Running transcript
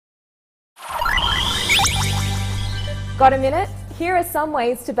Got a minute? Here are some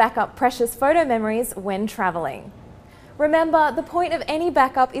ways to back up precious photo memories when traveling. Remember, the point of any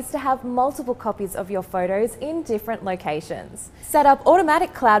backup is to have multiple copies of your photos in different locations. Set up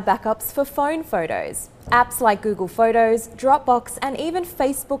automatic cloud backups for phone photos. Apps like Google Photos, Dropbox, and even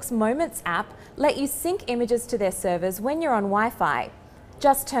Facebook's Moments app let you sync images to their servers when you're on Wi-Fi.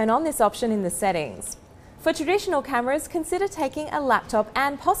 Just turn on this option in the settings. For traditional cameras, consider taking a laptop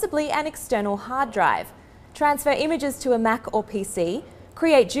and possibly an external hard drive. Transfer images to a Mac or PC,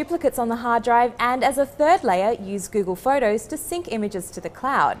 create duplicates on the hard drive, and as a third layer, use Google Photos to sync images to the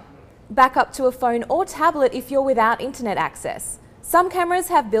cloud. Back up to a phone or tablet if you're without internet access. Some cameras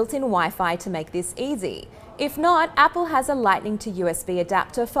have built-in Wi-Fi to make this easy. If not, Apple has a Lightning to USB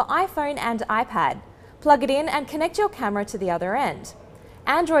adapter for iPhone and iPad. Plug it in and connect your camera to the other end.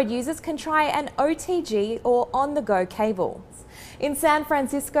 Android users can try an OTG or on-the-go cable. In San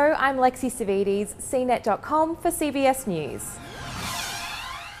Francisco, I'm Lexi Savides, CNET.com for CBS News.